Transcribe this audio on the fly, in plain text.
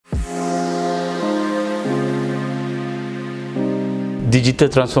Digital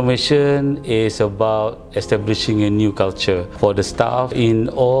transformation is about establishing a new culture for the staff in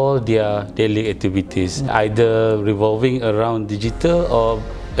all their daily activities, either revolving around digital or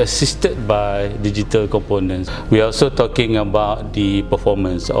assisted by digital components. We are also talking about the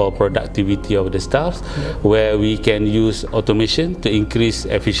performance or productivity of the staff, where we can use automation to increase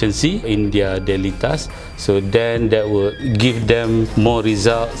efficiency in their daily tasks. So then that will give them more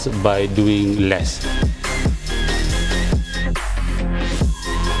results by doing less.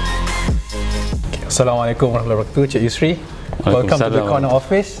 Assalamualaikum warahmatullahi wabarakatuh, Cik Yusri. Welcome to the corner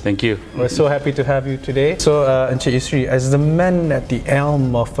office. Thank you. We're so happy to have you today. So, Encik Yusri, as the man at the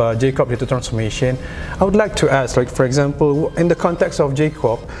helm of JCorp Digital Transformation, I would like to ask, like for example, in the context of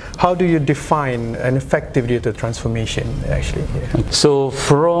JCorp, how do you define an effective digital transformation actually? Yeah. So,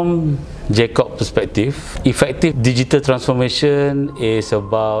 from JCorp perspective, effective digital transformation is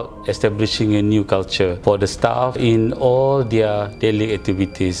about establishing a new culture for the staff in all their daily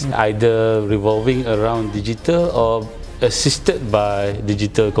activities, either revolving around digital or assisted by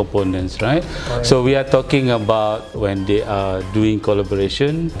digital components, right? So we are talking about when they are doing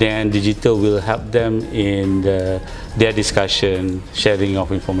collaboration, then digital will help them in their discussion, sharing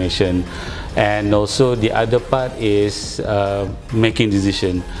of information. And also the other part is making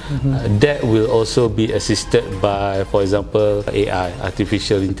decision. That will also be assisted by, for example, AI,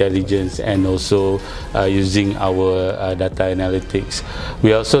 artificial intelligence, and also using our data analytics.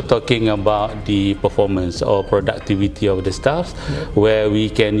 We are also talking about the performance or productivity of the staff, where we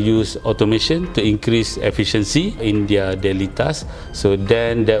can use automation to increase efficiency in their daily tasks. So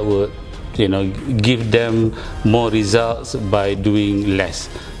then that will give them more results by doing less,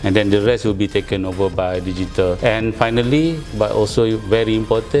 and then the rest will be taken over by digital. And finally, but also very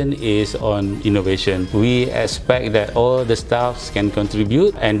important, is on innovation. We expect that all the staffs can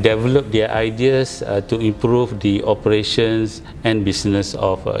contribute and develop their ideas to improve the operations and business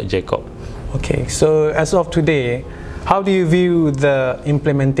of JCorp. Okay, so as of today, how do you view the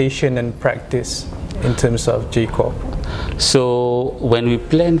implementation and practice in terms of JCorp? So when we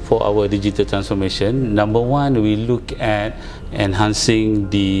plan for our digital transformation, number one, we look at enhancing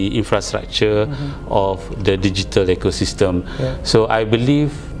the infrastructure of the digital ecosystem. So I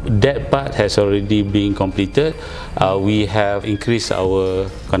believe that part has already been completed. We have increased our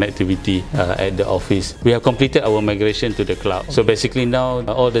connectivity at the office. We have completed our migration to the cloud. So basically now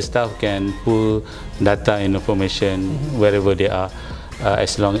all the staff can pull data and information wherever they are,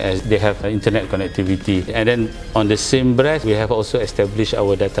 as long as they have internet connectivity. And then on the same breath, we have also established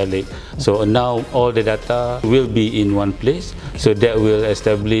our data lake. So now all the data will be in one place. So that will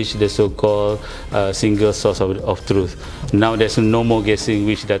establish the so-called single source of truth. Now there's no more guessing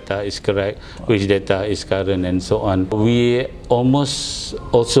which data is correct, which data is current, and so on. We almost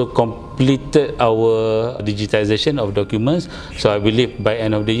also completed our digitization of documents. So I believe by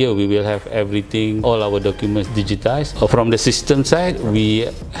end of the year we will have everything, all our documents digitized. From the system side, we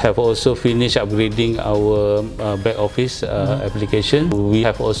have also finished upgrading our back office application. We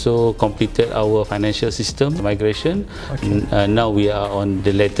have also completed our financial system migration. Now we are on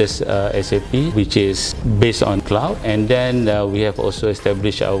the latest SAP, which is based on cloud. And then we have also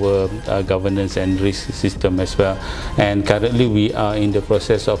established our governance and risk system as well. And currently we are in the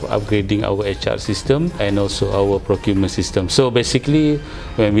process of upgrading our HR system and also our procurement system. So basically,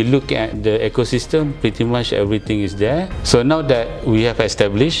 when we look at the ecosystem, pretty much everything is there. So now that we have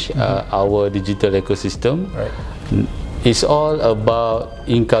established our digital ecosystem, it's all about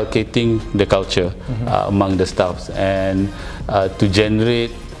inculcating the culture among the staffs, and to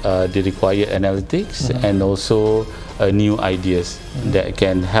generate the required analytics and also new ideas that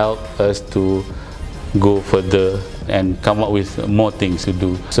can help us to go further and come up with more things to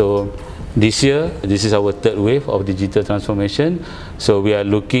do. So this year, this is our third wave of digital transformation. So we are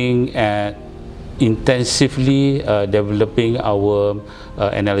looking at intensively developing our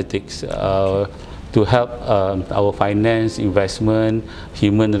analytics to help our finance, investment,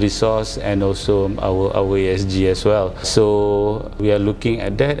 human resource, and also our ESG as well. So we are looking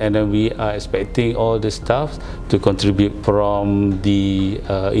at that, and then we are expecting all the staff to contribute. From the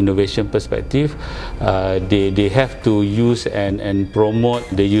innovation perspective, they have to use and promote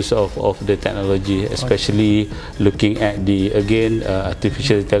the use of the technology, especially looking at the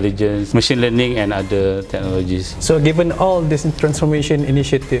artificial intelligence, machine learning, and other technologies. So given all these transformation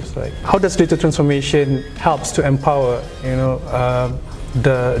initiatives, like how does digital transformation helps to empower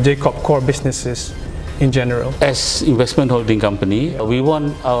the JCorp core businesses in general? As investment holding company, we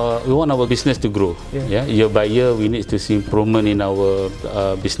want our business to grow. Year by year, we need to see improvement in our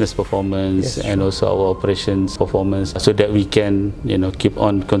business performance and also our operations performance, so that we can keep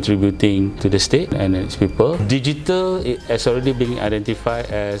on contributing to the state and its people. Digital has already been identified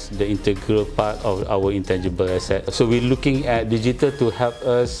as the integral part of our intangible asset. So we're looking at digital to help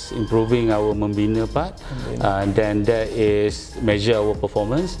us improving our membina part. Then that is measure our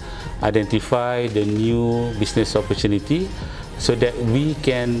performance, identify the new business opportunity, so that we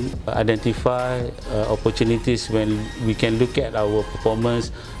can identify opportunities when we can look at our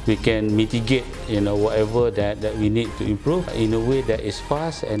performance, we can mitigate whatever that we need to improve in a way that is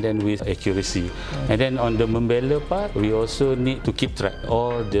fast and then with accuracy. And then on the membela part, we also need to keep track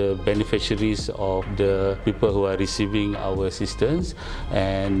all the beneficiaries of the people who are receiving our assistance,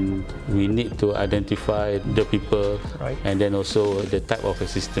 and we need to identify the people and then also the type of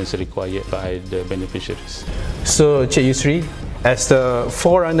assistance required by the beneficiaries. So Cik Yusri, as the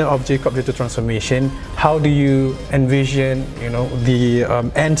forerunner of JCorp Digital Transformation, how do you envision, the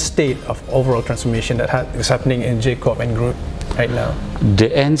end state of overall transformation that is happening in JCorp and Group right now? The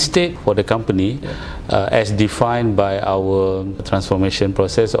end state for the company, as defined by our transformation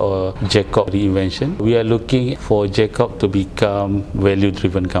process or JCorp reinvention, we are looking for JCorp to become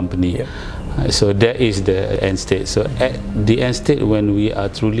value-driven company. So that is the end state. So at the end state, when we are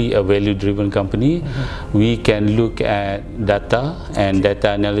truly a value-driven company, we can look at data and data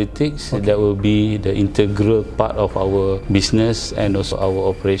analytics. That will be the integral part of our business and also our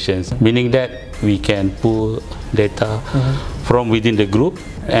operations. Meaning that we can pull data from within the group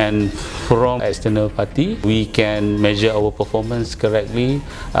and from external party. We can measure our performance correctly.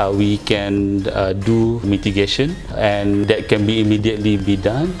 We can do mitigation, and that can be immediately be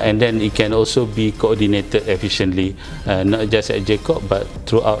done. And then it can also be coordinated efficiently, not just at JCorp but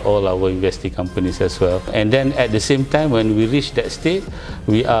throughout all our investing companies as well. And then at the same time, when we reach that state,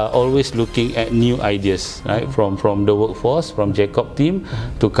 we are always looking at new ideas, right? From the workforce, from JCorp team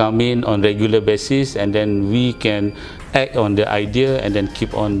to come in on regular basis, and then we can act on the idea and then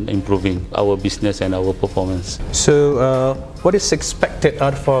keep on improving our business and our performance. So what is expected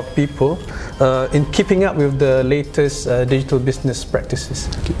out of our people in keeping up with the latest digital business practices?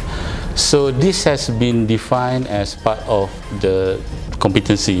 So this has been defined as part of the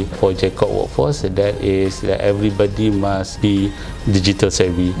competency for JCorp workforce, that is that everybody must be digital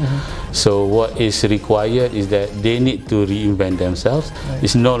savvy. So what is required is that they need to reinvent themselves.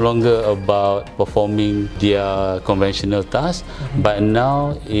 It's no longer about performing their conventional tasks, but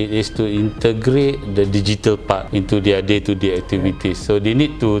now it is to integrate the digital part into their day-to-day activities. So they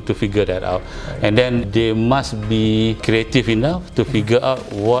need to figure that out. And then they must be creative enough to figure out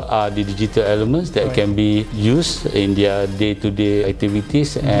what are the digital elements that can be used in their day-to-day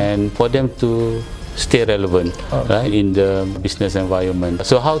activities, and for them to stay relevant in the business environment.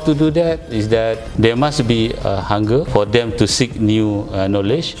 So how to do that is that there must be a hunger for them to seek new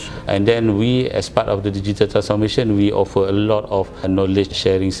knowledge, and then we, as part of the digital transformation, we offer a lot of knowledge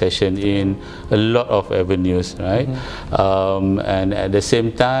sharing session in a lot of avenues, right? And at the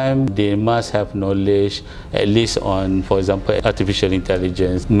same time, they must have knowledge at least on, for example, artificial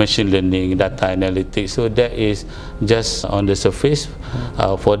intelligence, machine learning, data analytics. So that is just on the surface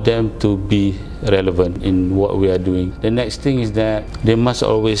for them to be relevant in what we are doing. The next thing is that they must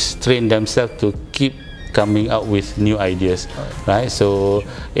always train themselves to keep coming up with new ideas, right? So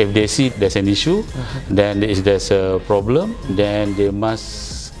if they see there's an issue, then there's a problem, then they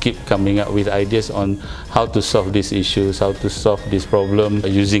must keep coming up with ideas on how to solve these issues, how to solve this problem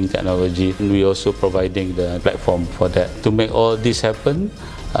using technology. And we also providing the platform for that. To make all this happen,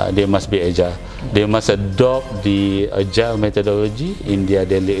 they must be agile. They must adopt the agile methodology in their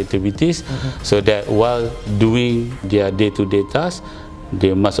daily activities, so that while doing their day-to-day tasks,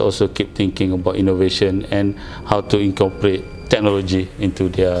 they must also keep thinking about innovation and how to incorporate technology into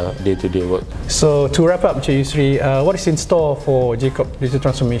their day-to-day work. So to wrap up, Cik Yusri, what is in store for JCorp Digital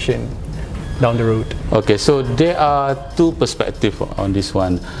Transformation down the road? Okay, so there are two perspectives on this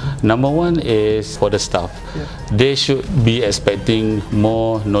one. Number one is for the staff. They should be expecting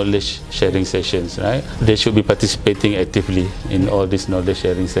more knowledge sharing sessions, right? They should be participating actively in all these knowledge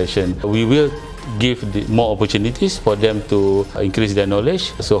sharing sessions. We will give more opportunities for them to increase their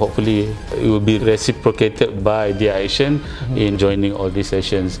knowledge, so hopefully it will be reciprocated by their action in joining all these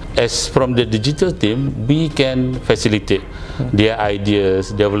sessions. As from the digital team, we can facilitate their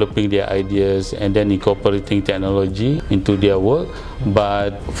ideas, developing their ideas, and then incorporating technology into their work,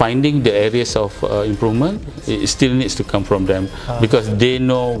 but finding the areas of improvement, it still needs to come from them, because they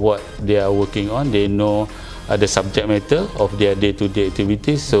know what they are working on, they know the subject matter of their day-to-day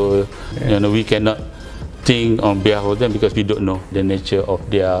activities. So we cannot think on behalf of them because we don't know the nature of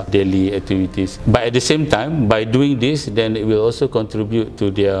their daily activities. But at the same time, by doing this, then it will also contribute to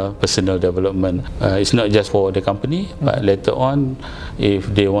their personal development. It's not just for the company, but later on, if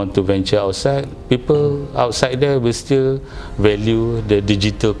they want to venture outside, people outside there will still value the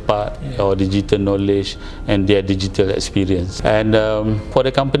digital part or digital knowledge and their digital experience. And for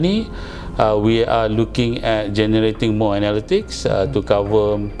the company, we are looking at generating more analytics to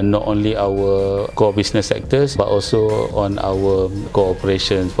cover not only our core business sectors but also on our core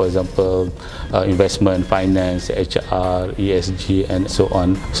operations, for example, investment, finance, HR, ESG and so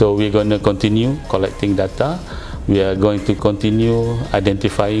on. So we're going to continue collecting data. We are going to continue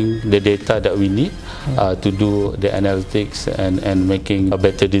identifying the data that we need to do the analytics and making a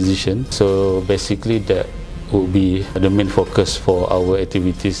better decision. So basically that will be the main focus for our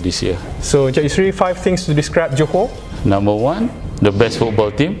activities this year. So, Encik Yusri, 5 things to describe Johor. Number 1, the best football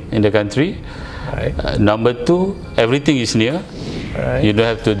team in the country. Right. Number 2, everything is near. Right. You don't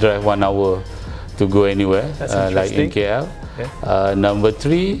have to drive 1 hour to go anywhere, like in KL. Okay. Number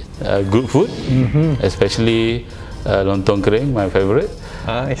 3, good food, especially lontong kering, my favorite.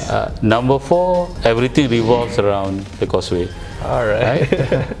 Nice. Number 4, everything revolves around the causeway. All right.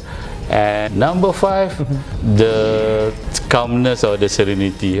 And number 5, the calmness or the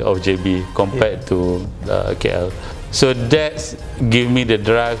serenity of JB compared to KL. So that's give me the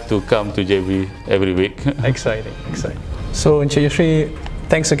drive to come to JB every week. Exciting, exciting. So, Encik Yusri,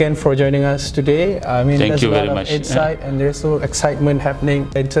 thanks again for joining us today. I mean, Thank there's you a lot very of much. insight and there's so excitement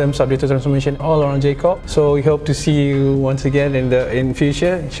happening in terms of digital transformation all around JCorp. So we hope to see you once again in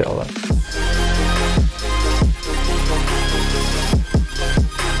future, inshallah.